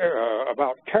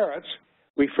 about carrots,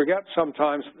 we forget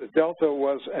sometimes that the Delta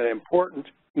was an important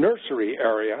nursery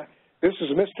area. This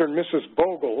is Mr. and Mrs.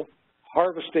 Bogle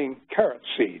harvesting carrot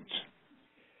seeds.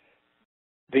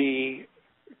 The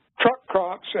truck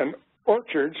crops and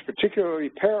orchards, particularly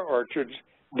pear orchards,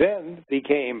 then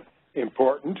became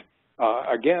important,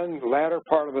 again, latter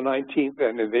part of the 19th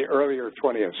and in the earlier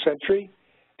 20th century,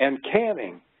 and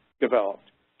canning developed.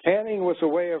 Canning was a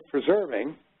way of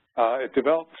preserving. It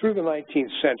developed through the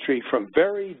 19th century from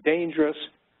very dangerous,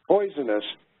 poisonous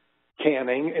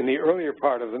canning in the earlier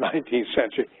part of the 19th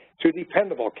century to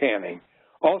dependable canning.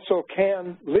 Also,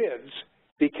 can lids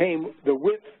became the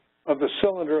width of the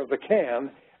cylinder of the can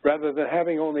rather than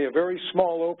having only a very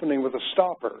small opening with a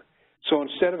stopper. So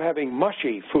instead of having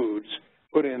mushy foods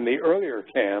put in the earlier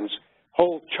cans,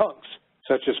 whole chunks,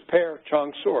 such as pear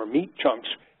chunks or meat chunks,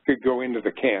 could go into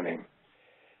the canning.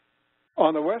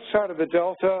 On the west side of the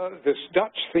Delta, this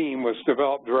Dutch theme was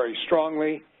developed very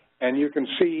strongly, and you can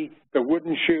see the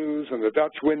wooden shoes and the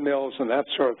Dutch windmills and that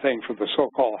sort of thing from the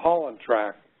so-called Holland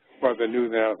tract or the New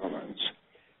Netherlands.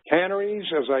 Canneries,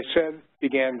 as I said,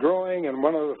 began growing, and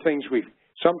one of the things we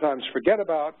sometimes forget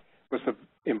about was the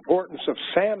importance of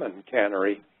salmon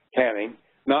canning,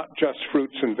 not just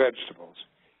fruits and vegetables.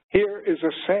 Here is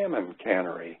a salmon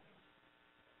cannery.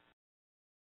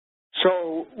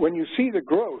 So when you see the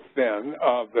growth then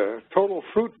of the total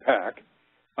fruit pack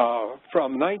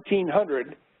from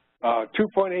 1900,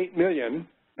 2.8 million,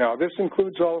 now this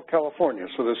includes all of California,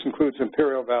 so this includes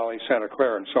Imperial Valley, Santa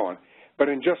Clara, and so on, but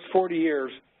in just 40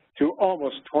 years to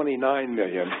almost 29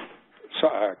 million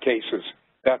cases.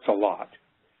 That's a lot.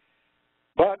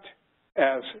 But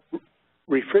as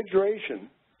refrigeration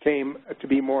came to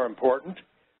be more important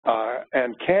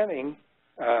and canning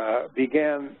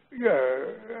began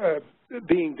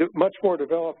being much more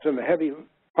developed in the heavy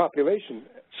population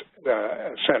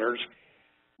centers,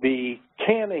 the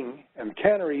canning and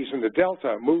canneries in the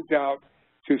Delta moved out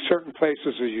to certain places,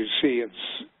 as you see,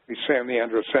 in San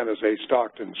Leandro, San Jose,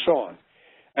 Stockton, and so on.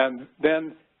 And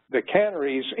then the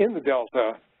canneries in the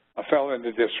Delta fell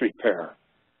into disrepair.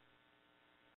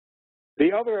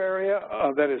 The other area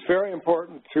that is very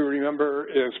important to remember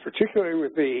is particularly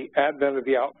with the advent of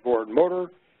the outboard motor,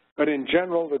 but in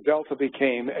general, the Delta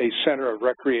became a center of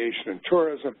recreation and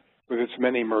tourism with its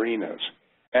many marinas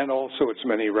and also its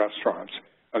many restaurants.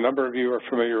 A number of you are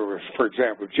familiar with, for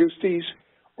example, Justy's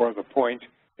or the Point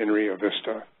in Rio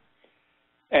Vista.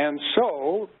 And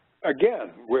so,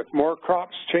 again, with more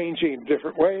crops changing in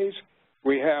different ways,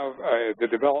 we have the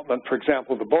development, for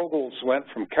example, the Bogles went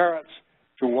from carrots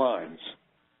to wines.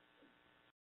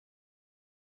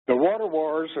 The water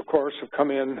wars, of course, have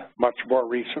come in much more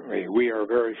recently. We are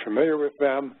very familiar with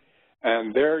them,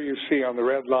 and there you see on the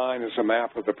red line is a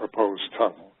map of the proposed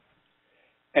tunnel.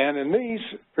 And in these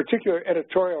particular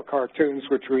editorial cartoons,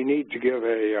 which we need to give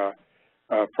a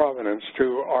provenance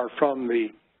to, are from the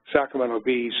Sacramento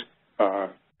Bee's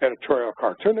editorial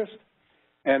cartoonist.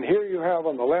 And here you have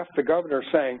on the left the governor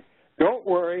saying, don't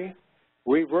worry,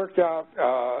 we've worked out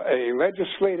a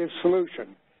legislative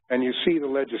solution. And you see the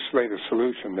legislative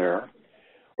solution there.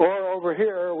 Or over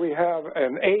here, we have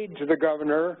an aide to the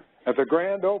governor at the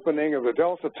grand opening of the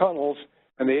Delta tunnels,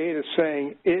 and the aide is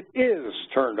saying, it is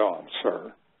turned on,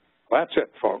 sir. That's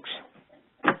it, folks.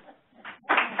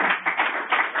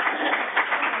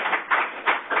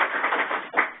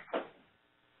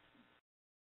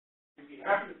 We'd be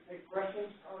happy to take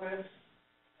questions, comments,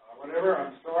 whatever.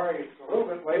 I'm sorry it's a little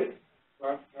bit late,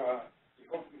 but we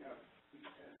hope we have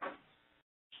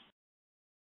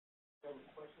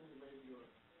questions. Maybe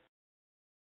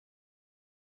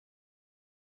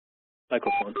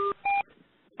microphone.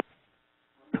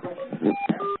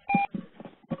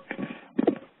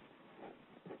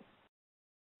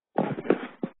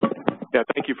 Yeah,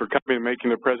 thank you for coming and making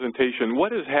the presentation.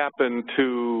 What has happened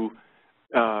to,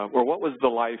 or what was the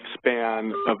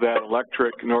lifespan of that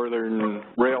electric northern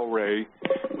railway,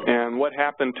 and what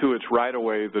happened to its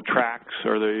right-of-way, the tracks?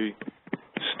 Are they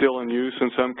still in use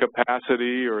in some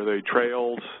capacity, or are they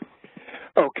trails?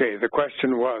 Okay, the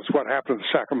question was, what happened to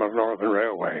the Sacramento Northern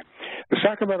Railway? The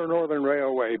Sacramento Northern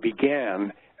Railway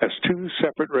began as two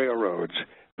separate railroads.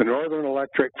 The Northern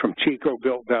Electric from Chico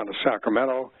built down to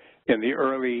Sacramento in the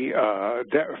early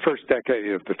first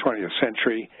decade of the 20th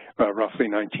century, roughly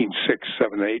 1906,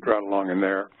 7, 8, right along in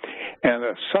there. And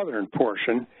the southern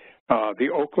portion, the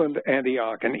Oakland,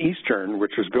 Antioch, and Eastern,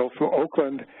 which was built from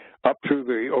Oakland up through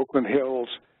the Oakland Hills,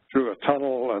 through a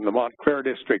tunnel in the Montclair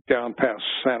district down past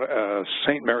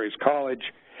St. Mary's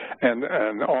College, and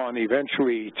on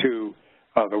eventually to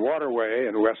the waterway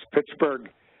in West Pittsburgh,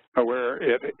 where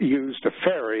it used a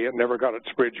ferry. It never got its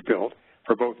bridge built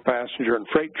for both passenger and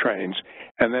freight trains,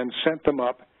 and then sent them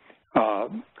up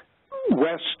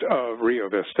west of Rio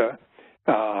Vista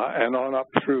and on up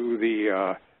through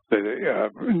near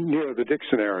the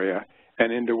Dixon area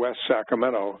and into West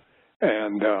Sacramento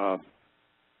and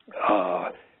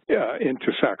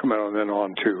into Sacramento and then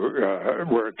on to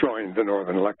where it joined the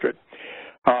Northern Electric.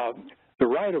 The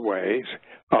right-of-ways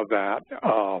of that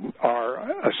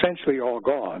are essentially all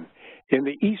gone. In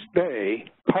the East Bay,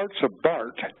 parts of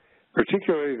BART,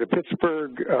 particularly the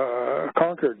Pittsburgh,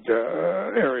 Concord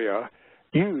area,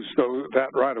 used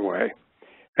that right-of-way,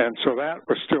 and so that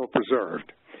was still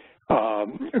preserved.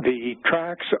 The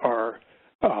tracks are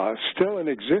still in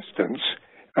existence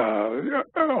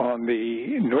on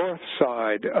the north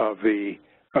side of the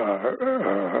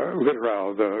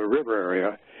Littoral, the river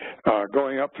area,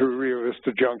 going up through Rio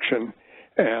Vista Junction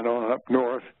and on up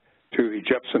north to the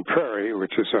Jepson Prairie,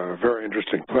 which is a very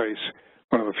interesting place,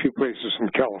 one of the few places in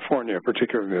California,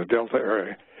 particularly in the Delta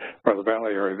area or the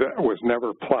Valley area, that was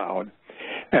never plowed.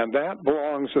 And that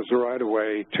belongs as a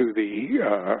right-of-way to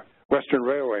the Western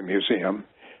Railway Museum,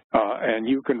 and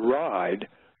you can ride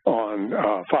on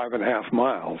 5.5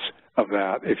 miles of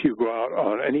that if you go out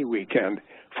on any weekend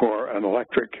for an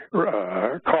electric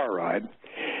car ride.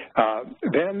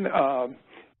 Then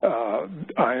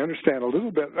I understand a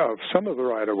little bit of some of the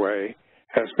right-of-way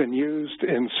has been used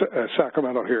in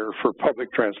Sacramento here for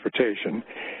public transportation,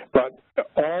 but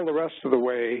all the rest of the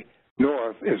way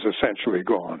north is essentially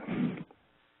gone.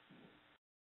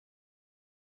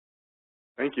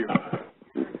 Thank you.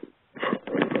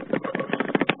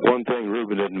 One thing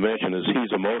Reuben didn't mention is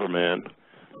he's a motorman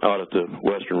out at the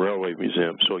Western Railway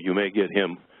Museum, so you may get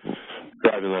him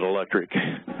driving that electric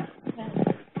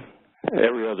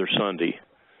every other Sunday.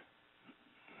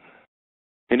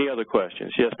 Any other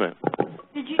questions? Yes, ma'am.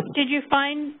 Did you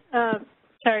find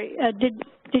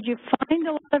did you find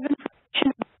a lot of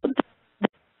information?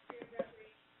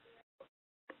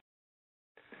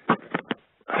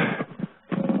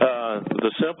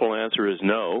 The simple answer is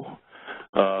no.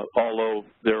 Although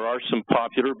there are some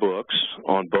popular books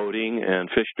on boating and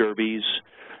fish derbies,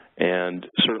 and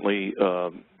certainly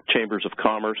chambers of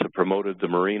commerce have promoted the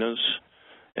marinas,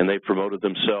 and they promoted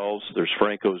themselves. There's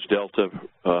Franco's Delta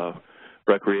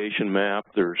recreation map.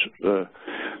 There's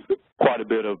quite a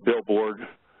bit of billboard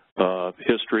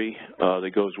history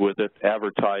that goes with it,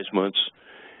 advertisements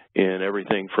in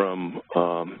everything from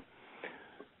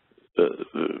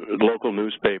local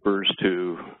newspapers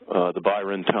to the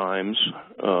Byron Times,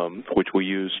 which we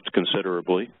used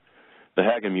considerably. The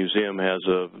Hagen Museum has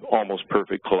an almost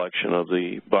perfect collection of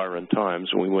the Byron Times,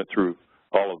 and we went through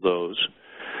all of those.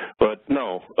 But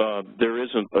no, there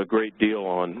isn't a great deal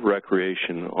on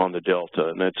recreation on the Delta,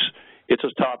 and it's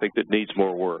a topic that needs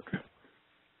more work.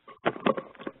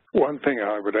 one thing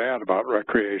I would add about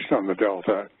recreation on the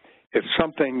Delta, it's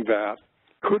something that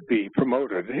could be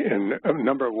promoted in a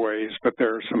number of ways, but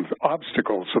there are some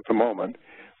obstacles at the moment.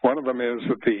 One of them is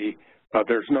that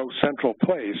there's no central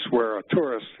place where a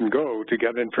tourist can go to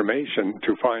get information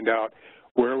to find out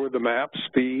where would the maps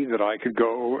be that I could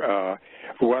go,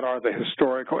 what are the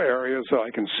historical areas that I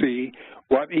can see,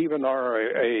 what even are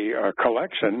a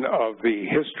collection of the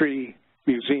history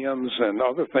museums and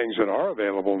other things that are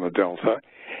available in the Delta.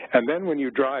 And then when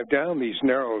you drive down these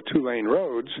narrow two-lane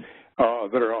roads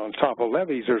that are on top of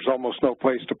levees, there's almost no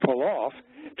place to pull off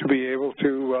to be able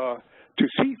to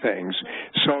see things.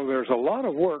 So there's a lot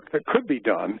of work that could be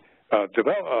done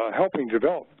helping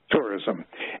develop tourism.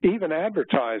 Even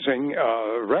advertising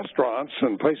restaurants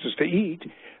and places to eat,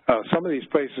 some of these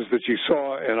places that you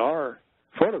saw in our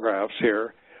photographs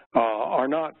here are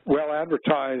not well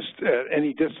advertised at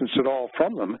any distance at all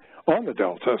from them on the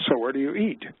Delta. So where do you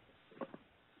eat?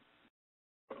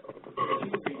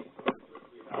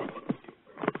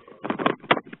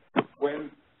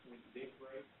 When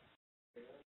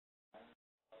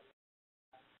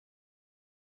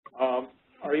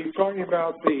are you talking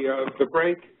about the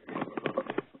break?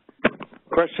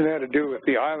 Question had to do with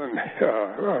the island,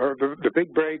 or the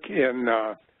big break in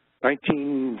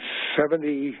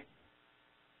 1970.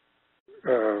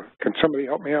 Can somebody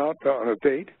help me out on a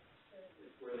date?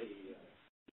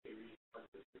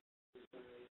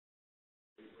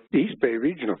 East Bay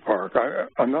Regional Park.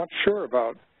 I'm not sure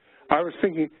about. I was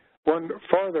thinking one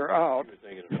farther out. You're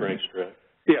thinking of Frank's Track.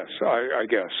 Yes, I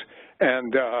guess.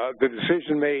 And the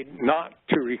decision made not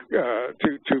to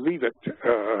leave it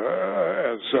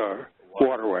as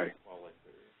waterway.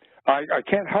 I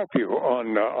can't help you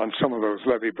on some of those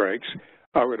levee breaks.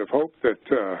 I would have hoped that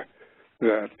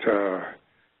Phil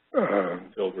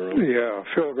Garone.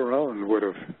 Phil Garone would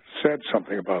have said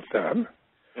something about that.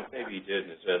 Maybe he did in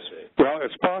his essay. Well,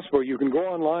 it's possible. You can go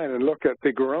online and look at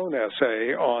the Garone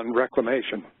essay on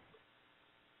reclamation.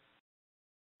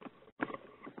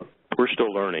 We're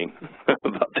still learning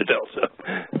about the Delta.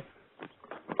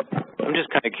 I'm just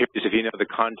kind of curious if you know the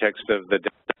context of the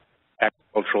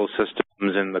agricultural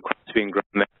systems and the crops being grown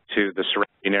there to the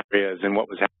surrounding areas and what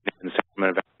was happening in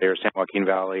Sacramento Valley or San Joaquin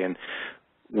Valley, and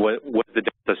was the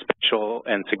Delta special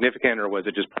and significant, or was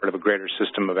it just part of a greater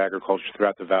system of agriculture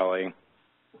throughout the valley?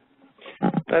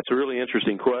 That's a really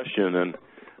interesting question, and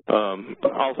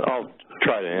I'll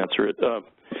try to answer it.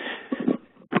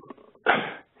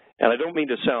 And I don't mean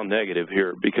to sound negative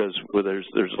here, because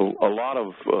there's a lot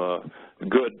of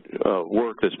good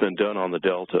work that's been done on the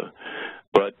Delta.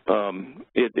 But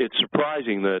it's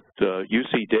surprising that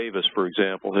UC Davis, for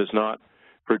example, has not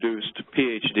produced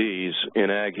PhDs in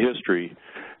ag history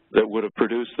that would have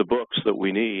produced the books that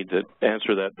we need that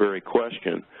answer that very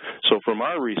question. So from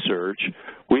our research,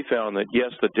 we found that,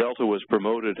 yes, the Delta was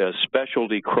promoted as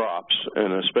specialty crops,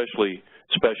 and especially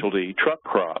specialty truck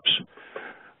crops.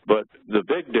 But the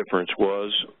big difference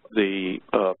was the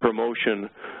promotion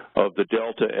of the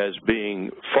Delta as being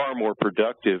far more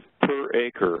productive per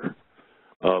acre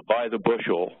by the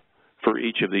bushel for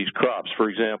each of these crops. For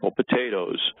example,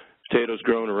 potatoes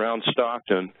grown around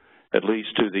Stockton, at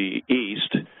least to the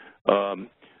east,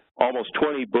 almost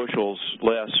 20 bushels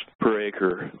less per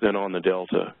acre than on the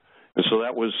Delta. And so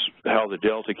that was how the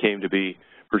Delta came to be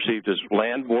perceived as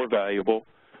land more valuable,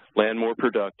 land more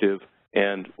productive,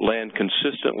 and land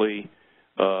consistently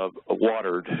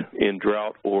watered in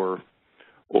drought or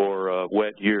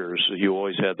wet years. You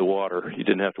always had the water. You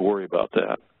didn't have to worry about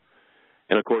that.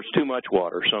 And, of course, too much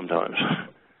water sometimes.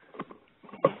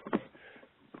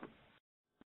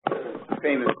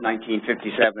 Famous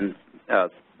 1957, the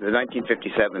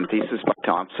 1957 thesis by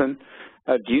Thompson.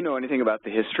 Do you know anything about the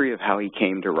history of how he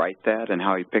came to write that and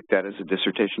how he picked that as a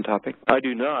dissertation topic? I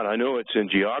do not. I know it's in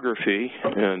geography,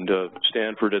 and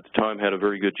Stanford at the time had a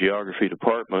very good geography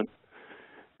department.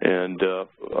 And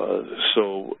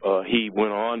so he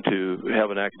went on to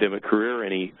have an academic career,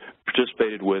 and he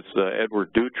participated with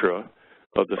Edward Dutra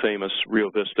of the famous Rio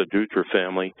Vista Dutra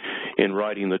family in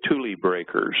writing the Thule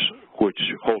Breakers, which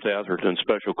Holt Atherton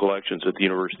Special Collections at the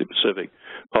University of the Pacific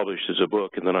published as a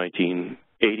book in the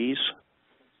 1980s.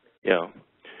 Yeah.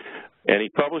 And he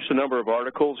published a number of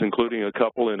articles, including a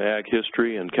couple in ag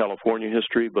history and California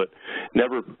history, but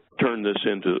never turned this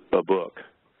into a book,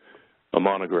 a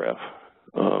monograph.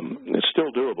 It's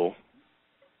still doable.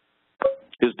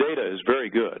 His data is very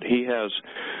good. He has,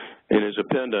 in his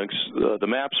appendix, the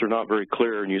maps are not very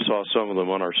clear, and you saw some of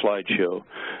them on our slideshow.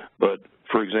 But,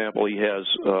 for example, he has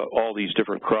all these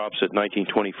different crops at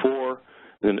 1924,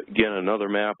 then again another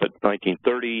map at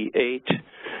 1938,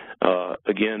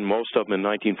 again most of them in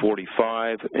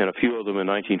 1945, and a few of them in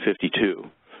 1952.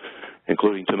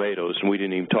 including tomatoes, and we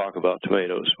didn't even talk about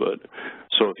tomatoes. But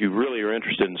so if you really are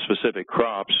interested in specific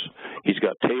crops, he's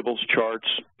got tables, charts,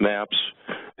 maps,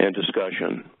 and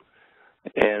discussion.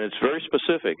 And it's very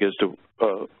specific as to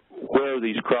where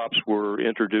these crops were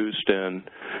introduced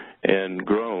and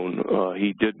grown.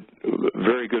 He did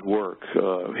very good work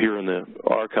here in the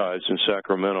archives in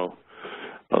Sacramento,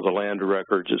 the land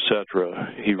records,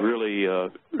 etc. He really,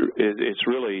 it's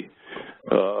really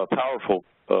a powerful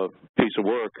piece of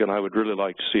work, and I would really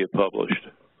like to see it published.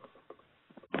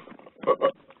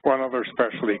 One other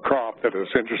specialty crop that has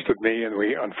interested me, and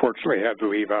we unfortunately had to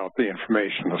leave out the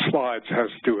information in the slides, has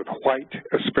to do with white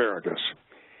asparagus.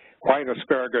 White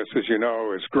asparagus, as you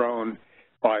know, is grown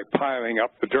by piling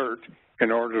up the dirt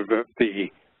in order that the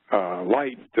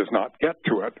light does not get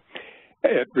to it.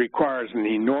 It requires an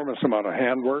enormous amount of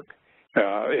handwork.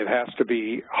 It has to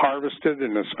be harvested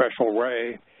in a special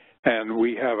way, and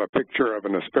we have a picture of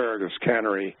an asparagus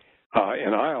cannery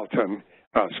in Isleton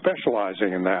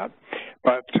specializing in that.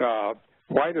 But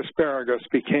white asparagus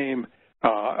became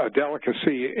a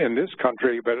delicacy in this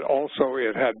country, but also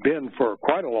it had been for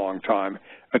quite a long time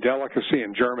a delicacy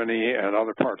in Germany and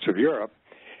other parts of Europe.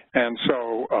 And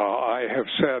so I have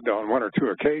said on one or two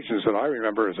occasions that I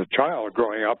remember as a child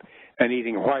growing up and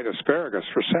eating white asparagus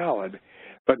for salad,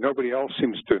 but nobody else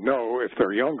seems to know, if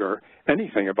they're younger,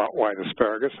 anything about white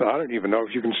asparagus, and I don't even know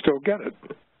if you can still get it.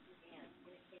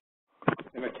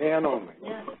 In a can only.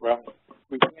 Yeah. Well,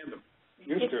 we canned them.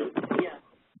 Used to. Yeah.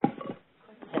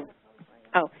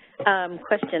 Oh,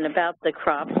 question about the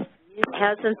crops.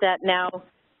 Hasn't that now,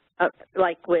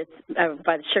 like with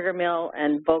by the sugar mill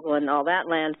and Bogle and all that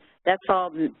land, that's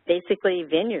all basically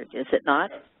vineyard, is it not?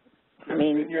 I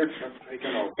mean,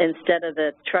 instead of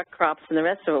the truck crops and the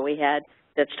rest of it we had,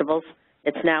 vegetables,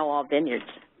 it's now all vineyards.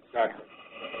 Exactly.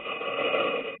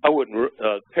 I wouldn't,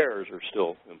 pears are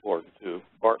still important too,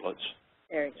 Bartlett's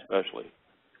especially.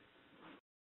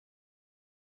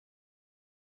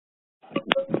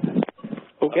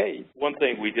 Okay. One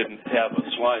thing we didn't have a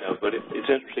slide of, but it's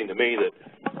interesting to me that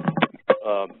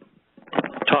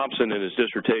Thompson in his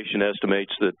dissertation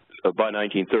estimates that by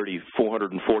 1930,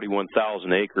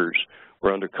 441,000 acres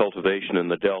were under cultivation in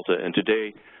the Delta, and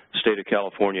today the state of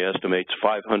California estimates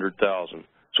 500,000.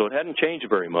 So it hadn't changed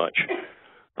very much.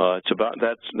 It's about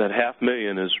that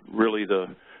 500,000 is really the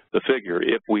figure.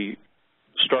 If we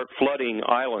start flooding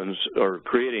islands or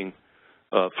creating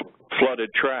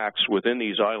flooded tracts within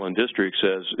these island districts,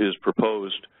 as is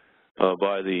proposed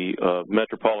by the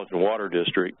Metropolitan Water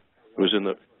District, it was in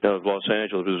the Los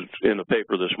Angeles, it was in the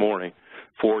paper this morning,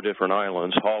 4 different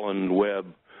islands, Holland, Webb,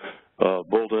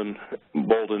 Bolden,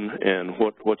 and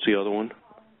what's the other one?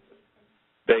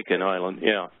 Bacon Island,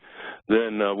 yeah.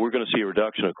 Then we're going to see a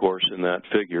reduction, of course, in that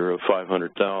figure of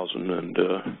 500,000, and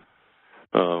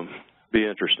be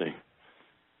interesting.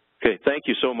 Okay, thank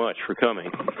you so much for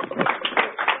coming.